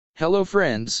Hello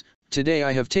friends, today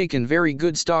I have taken very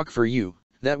good stock for you,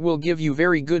 that will give you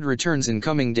very good returns in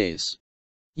coming days.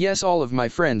 Yes, all of my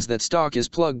friends, that stock is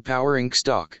Plug Power Inc.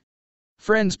 stock.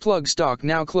 Friends, Plug stock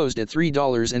now closed at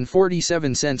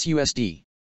 $3.47 USD.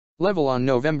 Level on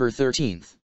November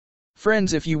 13th.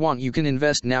 Friends, if you want you can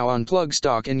invest now on Plug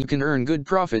stock and you can earn good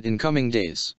profit in coming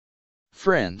days.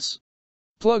 Friends.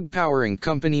 Plug Power Inc.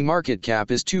 company market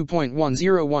cap is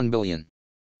 $2.101 billion.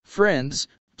 Friends,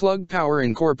 Plug Power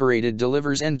Incorporated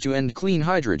delivers end-to-end clean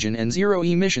hydrogen and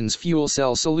zero-emissions fuel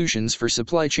cell solutions for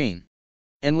supply chain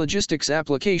and logistics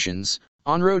applications,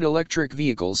 on-road electric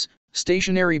vehicles,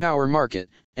 stationary power market,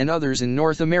 and others in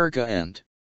North America and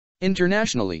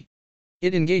internationally.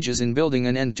 It engages in building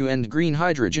an end-to-end green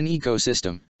hydrogen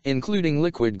ecosystem, including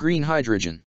liquid green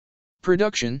hydrogen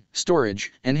production,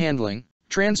 storage, and handling,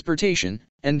 transportation,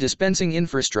 and dispensing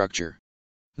infrastructure.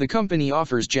 The company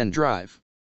offers GenDrive,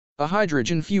 a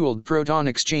hydrogen-fueled proton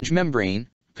exchange membrane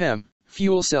 (PEM)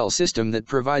 fuel cell system that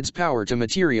provides power to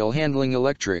material handling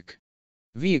electric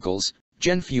vehicles,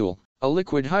 GenFuel, a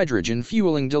liquid hydrogen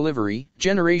fueling delivery,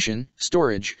 generation,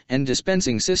 storage, and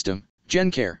dispensing system,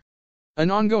 GenCare,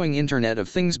 an ongoing Internet of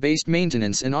Things-based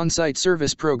maintenance and on-site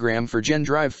service program for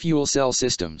GenDrive fuel cell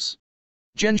systems,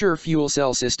 GenSure fuel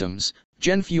cell systems,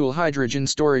 GenFuel hydrogen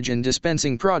storage and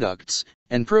dispensing products,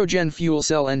 and ProGen fuel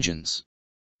cell engines,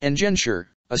 and GenSure,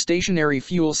 a stationary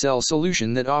fuel cell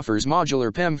solution that offers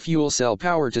modular PEM fuel cell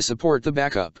power to support the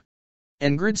backup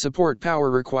and grid support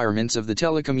power requirements of the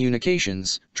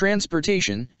telecommunications,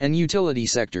 transportation, and utility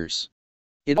sectors.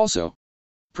 It also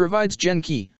provides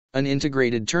GenKey, an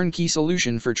integrated turnkey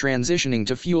solution for transitioning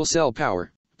to fuel cell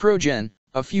power, ProGen,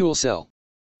 a fuel cell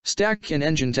stack and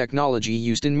engine technology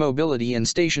used in mobility and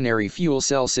stationary fuel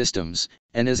cell systems,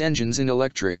 and as engines in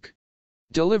electric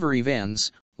delivery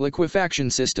vans, liquefaction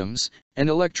systems, and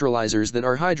electrolyzers that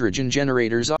are hydrogen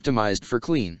generators optimized for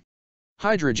clean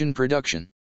hydrogen production.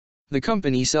 The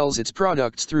company sells its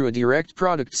products through a direct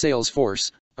product sales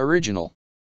force, original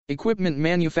equipment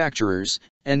manufacturers,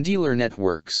 and dealer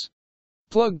networks.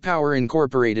 Plug Power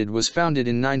Incorporated was founded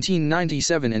in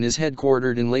 1997 and is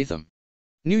headquartered in Latham,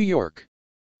 New York.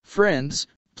 Friends,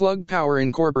 Plug Power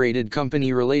Incorporated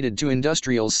company related to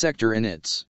industrials sector and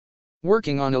its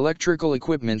working on electrical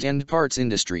equipment and parts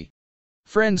industry.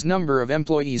 Friends, number of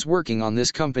employees working on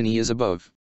this company is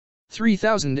above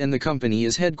 3,000 and the company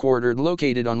is headquartered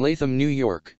located on Latham, New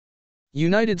York,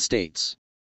 United States.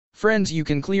 Friends, you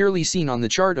can clearly seen on the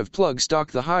chart of Plug stock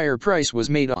the higher price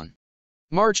was made on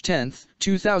March 10,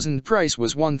 2000. Price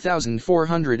was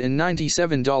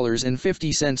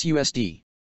 $1,497.50 USD.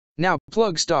 Now,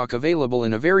 Plug stock available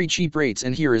in a very cheap rates,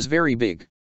 and here is very big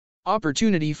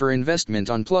opportunity for investment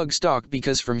on Plug stock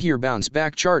because from here bounce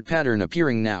back chart pattern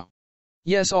appearing now.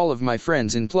 Yes, all of my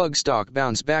friends, in Plug stock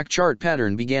bounce back chart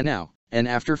pattern began now, and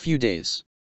after few days,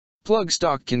 Plug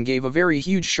stock can give a very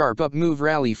huge sharp up move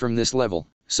rally from this level.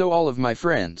 So all of my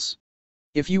friends,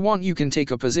 if you want you can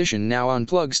take a position now on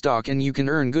Plug stock and you can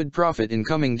earn good profit in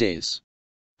coming days.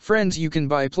 Friends, you can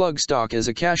buy Plug stock as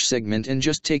a cash segment and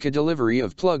just take a delivery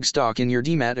of Plug stock in your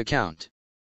demat account.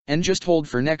 And just hold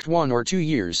for next 1 or 2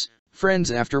 years.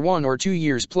 Friends, after 1 or 2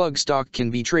 years Plug stock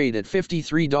can be traded at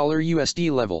 $53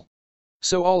 USD level.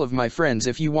 So all of my friends,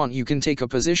 if you want you can take a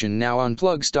position now on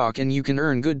Plug stock and you can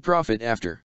earn good profit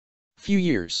after few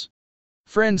years.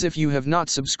 Friends, if you have not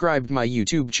subscribed my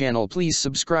YouTube channel, please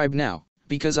subscribe now,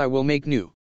 because I will make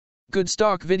new good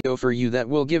stock video for you that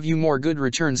will give you more good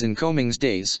returns in coming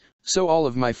days. So all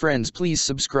of my friends, please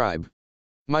subscribe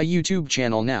my YouTube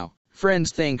channel now.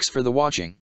 Friends, thanks for the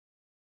watching.